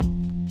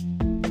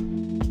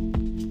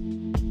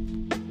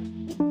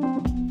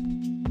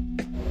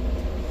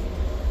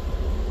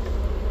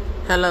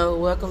Hello,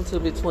 welcome to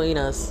Between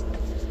Us.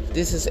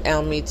 This is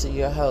Almita,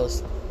 your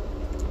host.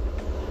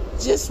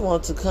 Just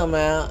want to come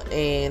out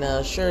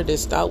and share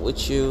this thought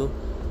with you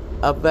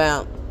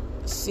about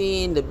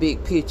seeing the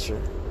big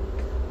picture.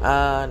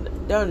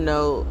 Don't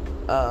know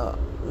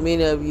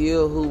many of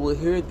you who will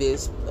hear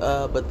this,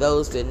 but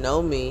those that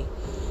know me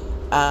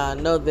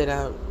know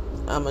that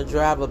I'm a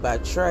driver by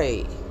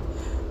trade.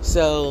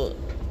 So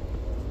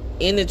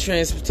in the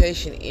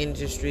transportation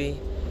industry,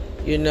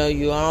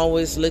 you're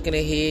always looking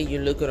ahead,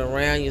 you're looking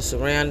around, your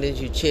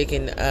surroundings, you're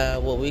checking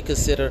what we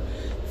consider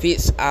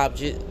fixed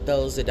objects,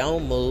 those that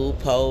don't move,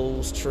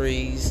 poles,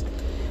 trees,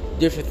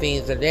 different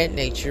things of that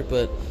nature.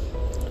 But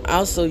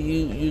also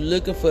you're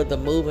looking for the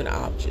moving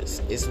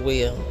objects as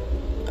well,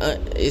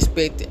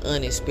 expected,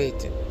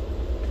 unexpected.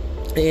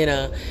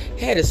 And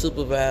had a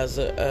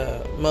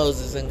supervisor,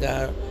 Moses, and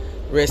God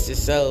rest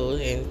his soul,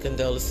 and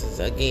condolences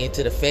again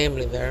to the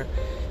family there.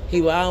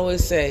 He would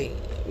always say,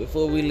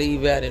 before we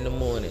leave out in the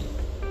morning,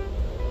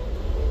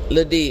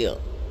 "La deal,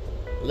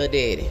 la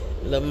daddy,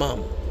 la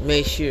mama,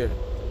 make sure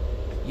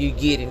you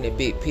get in the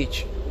big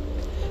picture."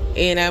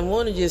 And I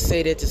want to just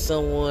say that to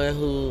someone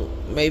who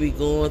may be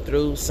going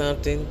through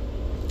something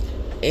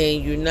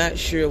and you're not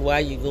sure why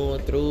you're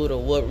going through it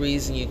or what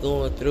reason you're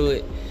going through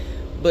it,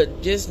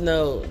 but just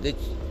know that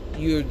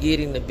you're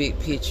getting the big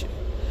picture.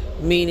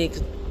 Meaning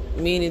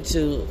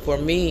for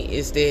me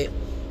is that,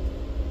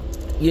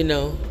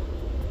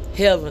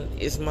 heaven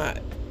is my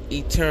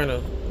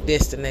eternal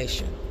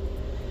destination.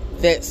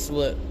 That's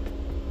what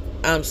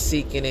I'm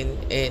seeking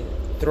and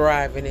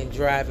thriving and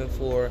driving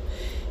for,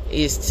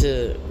 is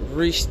to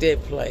reach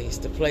that place,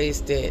 the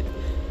place that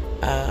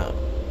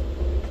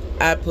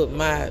I put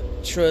my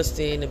trust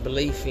in and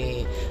belief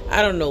in.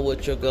 I don't know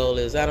what your goal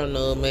is. I don't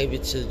know, maybe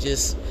to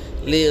just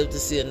live to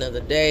see another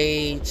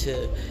day,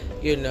 to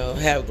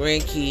have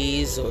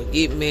grandkids, or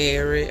get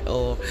married,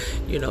 or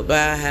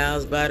buy a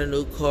house, buy a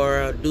new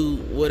car, or do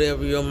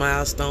whatever your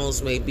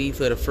milestones may be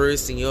for the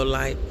first in your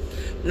life.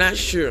 Not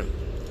sure,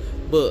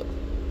 but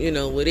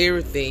with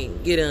everything,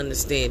 get an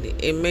understanding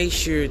and make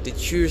sure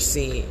that you're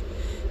seeing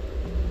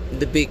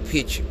the big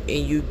picture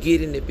and you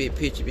get in the big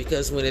picture,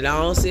 because when it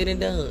all said and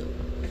done,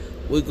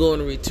 we're going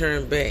to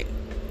return back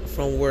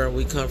from where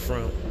we come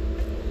from,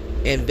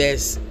 and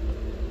that's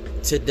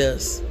to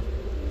dust.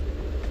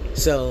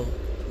 So,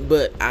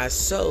 but our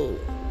soul,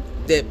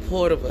 that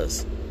part of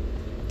us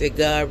that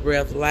God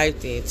breathed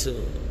life into,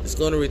 is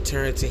going to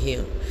return to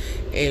Him,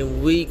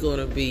 and we're going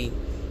to be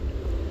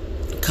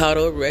caught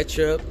up, wrapped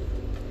up,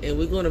 and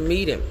we're going to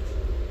meet Him.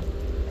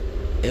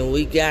 And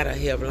we got a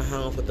heavenly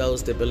home for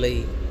those that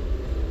believe.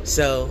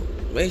 So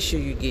make sure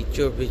you get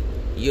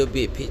your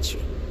big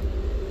picture.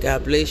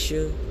 God bless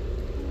you.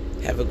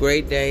 Have a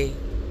great day,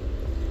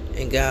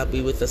 and God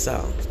be with us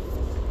all.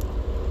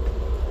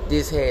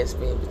 This has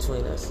been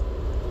Between Us.